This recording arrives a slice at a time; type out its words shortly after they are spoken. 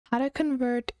How to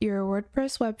convert your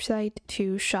WordPress website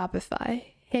to Shopify.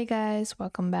 Hey guys,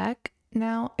 welcome back.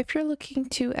 Now, if you're looking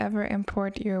to ever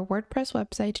import your WordPress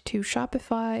website to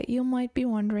Shopify, you might be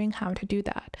wondering how to do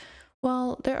that.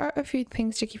 Well, there are a few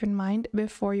things to keep in mind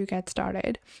before you get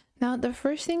started. Now, the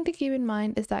first thing to keep in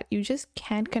mind is that you just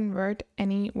can't convert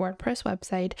any WordPress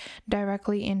website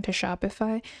directly into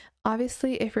Shopify.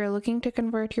 Obviously, if you're looking to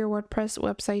convert your WordPress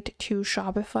website to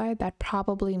Shopify, that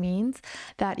probably means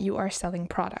that you are selling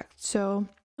products. So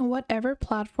whatever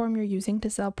platform you're using to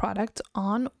sell products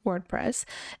on WordPress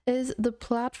is the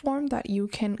platform that you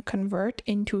can convert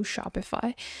into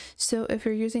Shopify. So if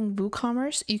you're using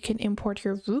WooCommerce, you can import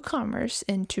your WooCommerce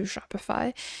into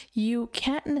Shopify. You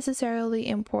can't necessarily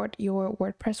import your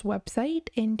WordPress website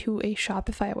into a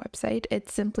Shopify website.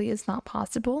 It simply is not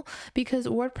possible because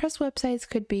WordPress websites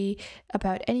could be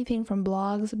about anything from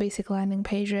blogs, basic landing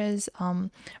pages,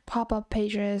 pop-up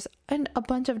pages, and a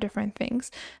bunch of different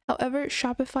things. However,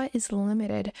 Shopify is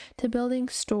limited to building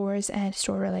stores and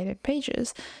store-related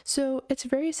pages. So it's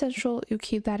very essential you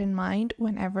keep that in mind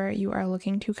whenever you are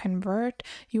looking to convert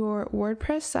your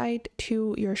WordPress site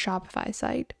to your Shopify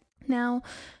site. Now,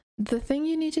 the thing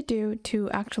you need to do to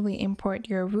actually import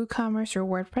your WooCommerce or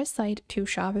WordPress site to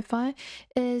Shopify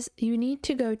is you need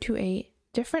to go to a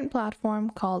different platform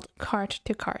called Cart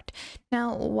to Cart.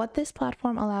 Now, what this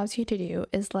platform allows you to do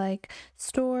is like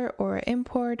store or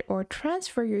import or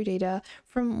transfer your data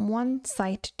from one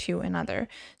site to another.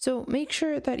 So make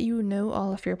sure that you know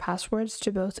all of your passwords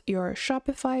to both your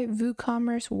Shopify,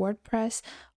 WooCommerce, WordPress,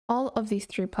 all of these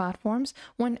three platforms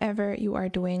whenever you are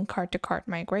doing cart to cart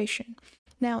migration.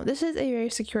 Now, this is a very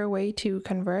secure way to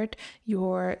convert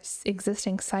your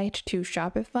existing site to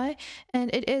Shopify,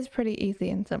 and it is pretty easy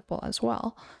and simple as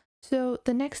well. So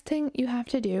the next thing you have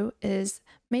to do is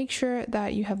make sure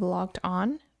that you have logged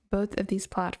on both of these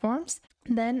platforms.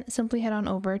 Then simply head on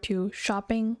over to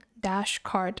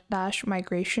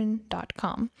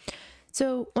shopping-cart-migration.com.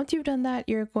 So once you've done that,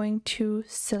 you're going to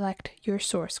select your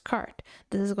source cart.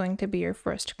 This is going to be your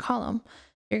first column.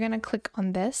 You're going to click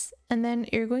on this, and then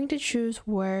you're going to choose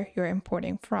where you're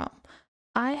importing from.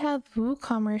 I have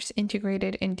WooCommerce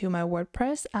integrated into my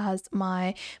WordPress as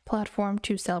my platform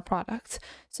to sell products.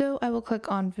 So I will click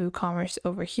on WooCommerce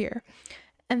over here.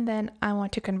 And then I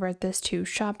want to convert this to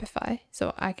Shopify.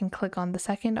 So I can click on the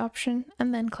second option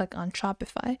and then click on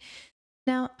Shopify.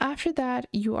 Now, after that,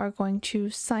 you are going to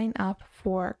sign up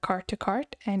for Cart to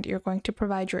Cart and you're going to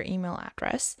provide your email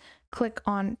address. Click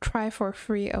on try for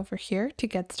free over here to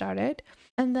get started.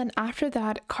 And then after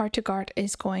that, Cart to Cart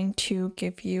is going to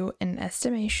give you an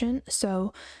estimation.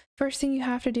 So first thing you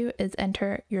have to do is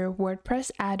enter your WordPress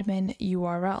admin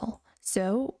URL.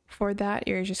 So for that,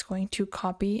 you're just going to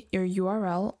copy your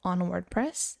URL on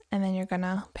WordPress and then you're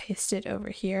gonna paste it over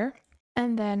here.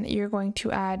 And then you're going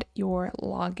to add your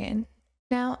login.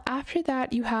 Now, after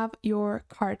that, you have your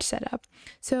cart setup.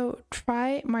 So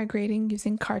try migrating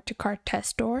using Cart to Cart test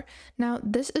store. Now,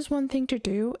 this is one thing to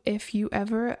do if you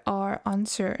ever are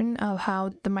uncertain of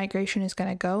how the migration is going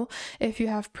to go. If you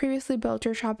have previously built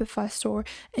your Shopify store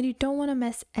and you don't want to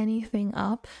mess anything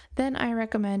up, then I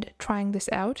recommend trying this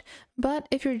out. But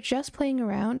if you're just playing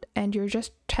around and you're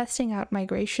just testing out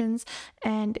migrations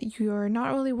and you're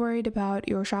not really worried about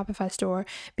your Shopify store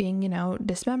being,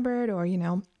 dismembered or,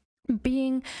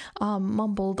 being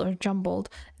mumbled or jumbled,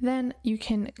 then you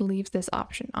can leave this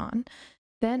option on.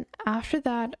 Then after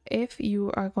that, if you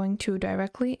are going to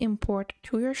directly import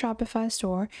to your Shopify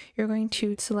store, you're going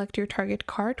to select your target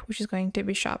cart, which is going to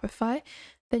be Shopify.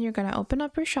 Then you're going to open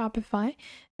up your Shopify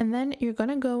and then you're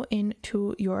going to go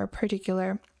into your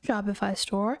particular Shopify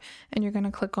store and you're going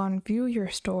to click on view your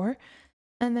store.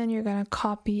 And then you're going to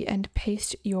copy and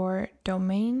paste your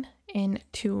domain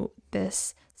into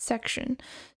this section.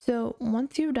 So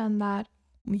once you've done that,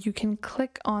 you can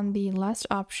click on the last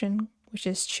option, which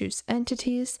is choose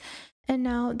entities. And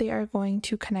now they are going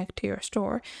to connect to your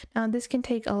store. Now this can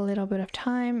take a little bit of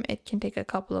time. It can take a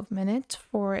couple of minutes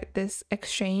for this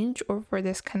exchange or for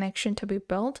this connection to be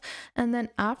built. And then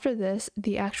after this,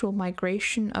 the actual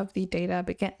migration of the data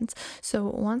begins. So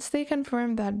once they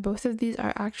confirm that both of these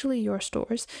are actually your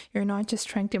stores, you're not just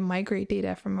trying to migrate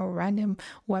data from a random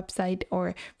website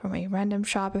or from a random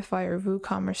Shopify or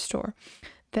WooCommerce store.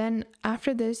 Then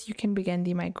after this, you can begin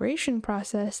the migration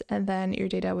process and then your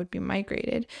data would be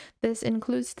migrated. This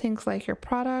includes things like your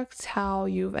products, how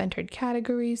you've entered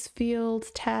categories, fields,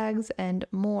 tags, and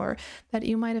more that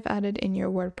you might have added in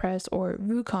your WordPress or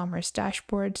WooCommerce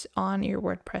dashboards on your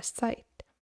WordPress site.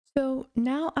 So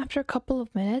now after a couple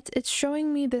of minutes, it's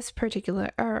showing me this particular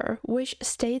error, which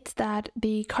states that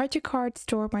the cart-to-cart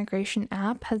store migration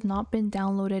app has not been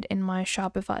downloaded in my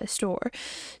Shopify store.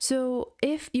 So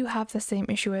if you have the same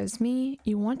issue as me,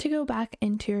 you want to go back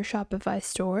into your Shopify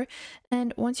store.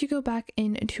 And once you go back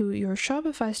into your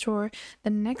Shopify store, the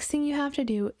next thing you have to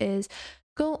do is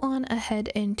go on ahead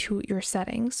into your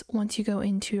settings. Once you go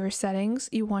into your settings,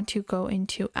 you want to go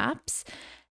into apps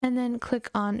and then click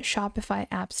on Shopify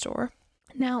App Store.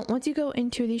 Now, once you go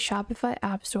into the Shopify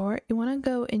App Store, you want to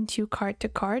go into cart to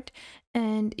cart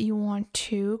and you want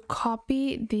to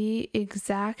copy the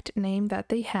exact name that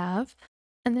they have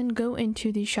and then go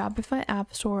into the Shopify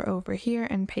App Store over here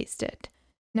and paste it.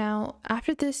 Now,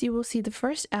 after this, you will see the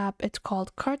first app. It's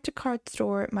called Cart to Cart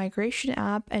Store Migration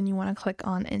App, and you want to click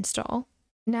on Install.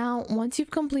 Now, once you've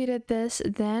completed this,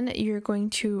 then you're going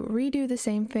to redo the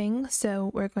same thing. So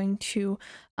we're going to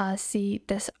see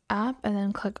this app and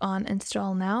then click on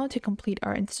Install Now to complete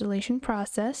our installation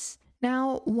process.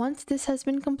 Now, once this has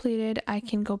been completed, I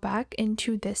can go back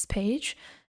into this page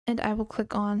and I will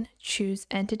click on Choose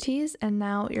Entities. And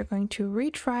now you're going to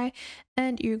retry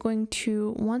and you're going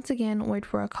to once again wait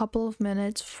for a couple of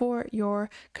minutes for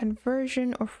your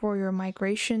conversion or for your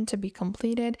migration to be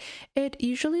completed. It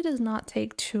usually does not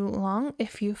take too long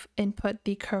if you've input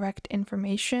the correct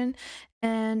information.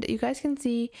 And you guys can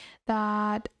see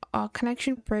that our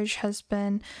connection bridge has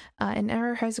been, an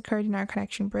error has occurred in our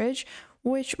connection bridge,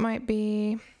 which might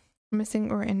be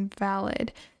missing or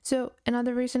invalid. So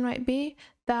another reason might be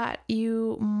that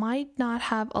you might not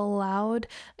have allowed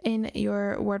in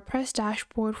your WordPress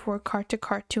dashboard for cart to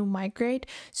cart to migrate.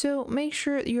 So make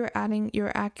sure you're adding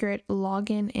your accurate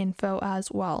login info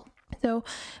as well. So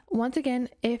once again,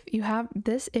 if you have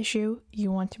this issue,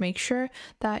 you want to make sure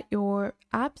that your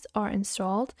apps are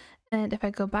installed. And if I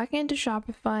go back into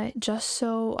Shopify, just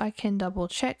so I can double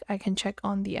check, I can check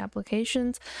on the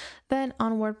applications. Then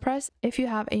on WordPress, if you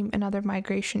have another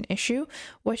migration issue,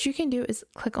 what you can do is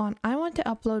click on I want to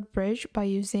upload bridge by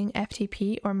using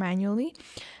FTP or manually.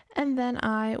 And then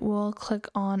I will click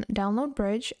on download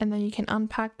bridge, and then you can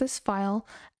unpack this file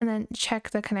and then check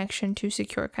the connection to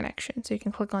secure connection. So you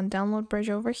can click on download bridge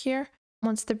over here.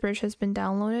 Once the bridge has been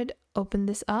downloaded, open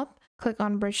this up, click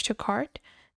on bridge to cart,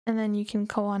 and then you can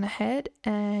go on ahead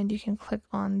and you can click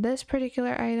on this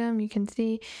particular item. You can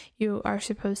see you are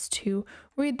supposed to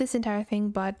read this entire thing,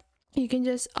 but you can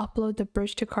just upload the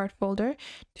bridge to cart folder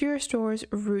to your store's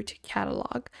root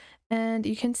catalog. And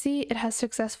you can see it has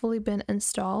successfully been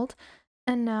installed.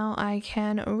 And now I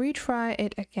can retry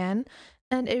it again.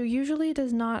 And it usually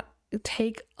does not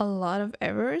take a lot of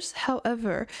errors.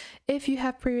 However, if you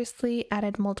have previously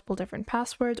added multiple different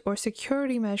passwords or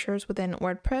security measures within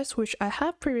WordPress, which I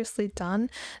have previously done,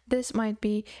 this might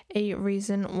be a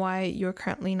reason why you're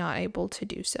currently not able to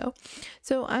do so.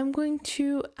 So I'm going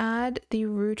to add the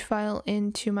root file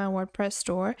into my WordPress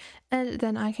store, and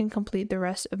then I can complete the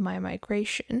rest of my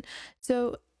migration.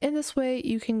 So in this way,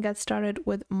 you can get started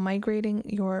with migrating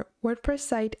your WordPress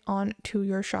site onto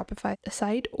your Shopify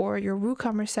site or your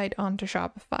WooCommerce site onto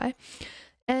Shopify.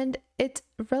 And it's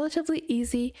relatively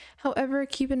easy. However,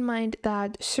 keep in mind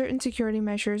that certain security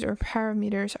measures or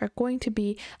parameters are going to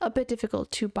be a bit difficult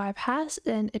to bypass,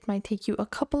 and it might take you a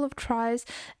couple of tries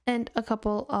and a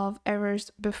couple of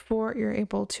errors before you're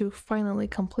able to finally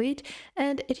complete.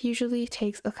 And it usually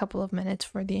takes a couple of minutes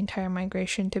for the entire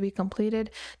migration to be completed,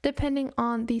 depending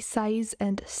on the size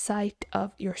and site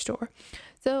of your store.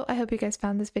 So I hope you guys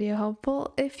found this video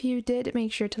helpful. If you did,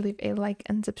 make sure to leave a like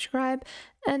and subscribe,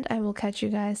 and I will catch you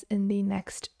guys in the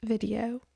next video.